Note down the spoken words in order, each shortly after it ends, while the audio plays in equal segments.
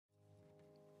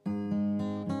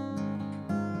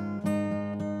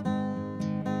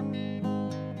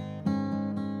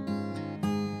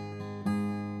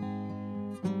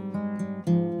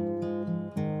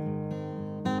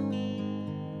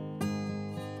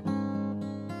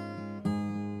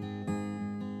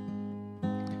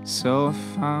So I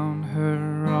found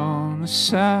her on a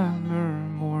summer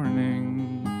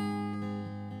morning,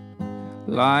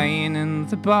 lying in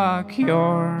the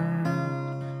backyard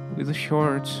with a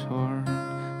short sword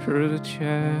through the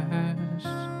chest,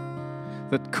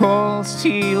 that cold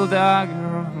steel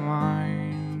dagger of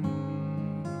mine.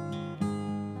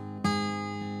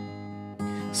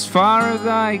 As far as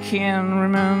I can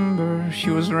remember,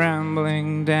 she was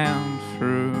rambling down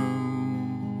through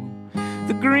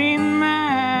the green meadow,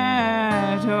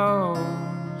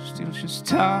 till she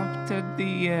stopped at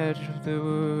the edge of the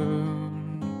wood.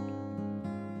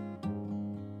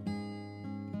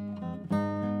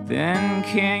 Then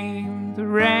came the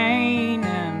rain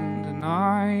and the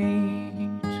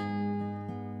night,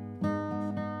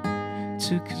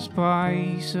 took us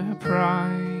by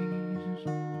surprise.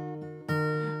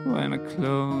 When I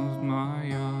closed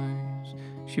my eyes,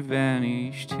 she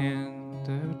vanished in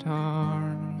the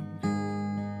dark.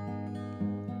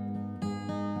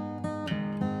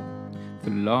 The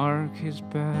lark is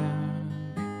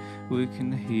back, we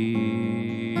can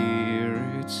hear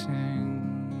it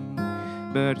sing,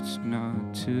 but it's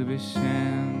not to be seen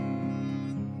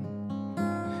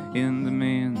in the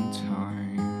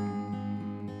meantime.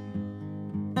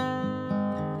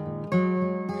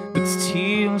 But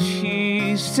still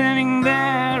she's standing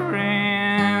there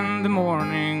in the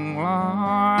morning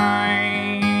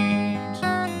light,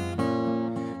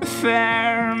 a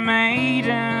fair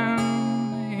maiden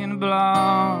in a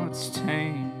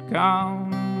blood-stained gown.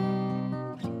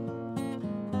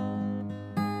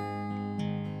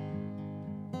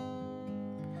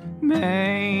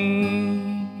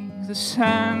 May the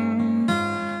sun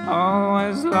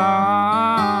always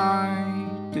light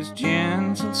this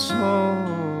gentle soul.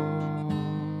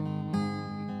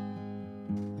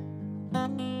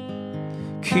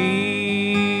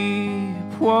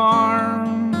 Keep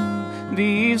warm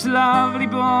these lovely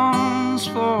bones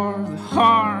for the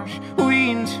harsh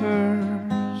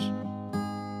winters.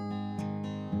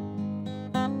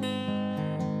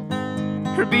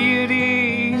 Her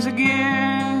beauty's a gift,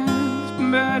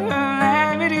 but her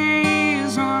levity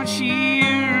is what she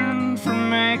earned from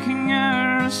making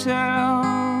herself.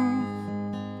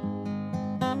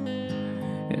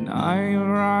 And I'll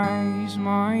raise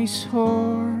my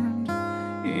sword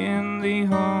in the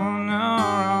honor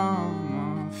of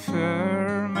my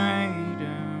fair maiden.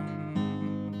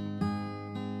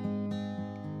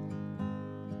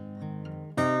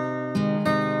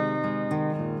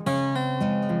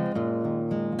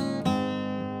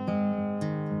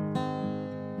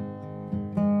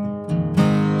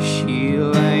 She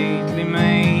lately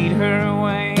made her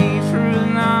way through the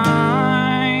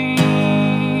night,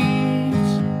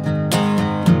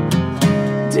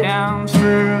 down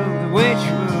through which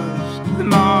was the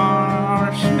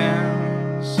marshlands,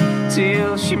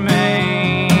 till she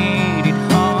made it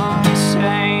home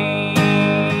safe.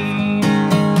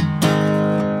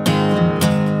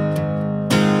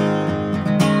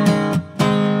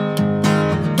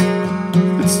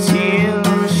 But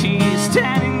still she's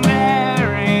standing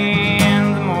there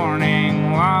in the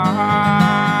morning light,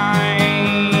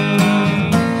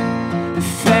 a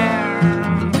fair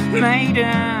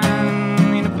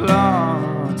maiden in a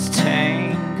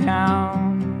blood-stained gown.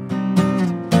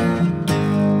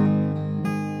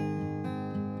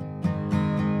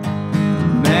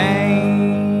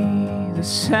 May the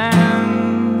sun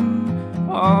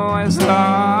always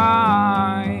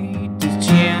light this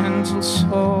gentle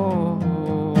soul.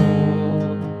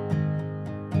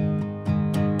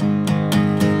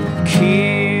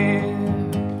 Keep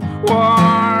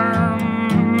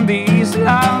warm these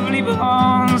lovely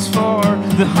bones for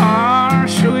the heart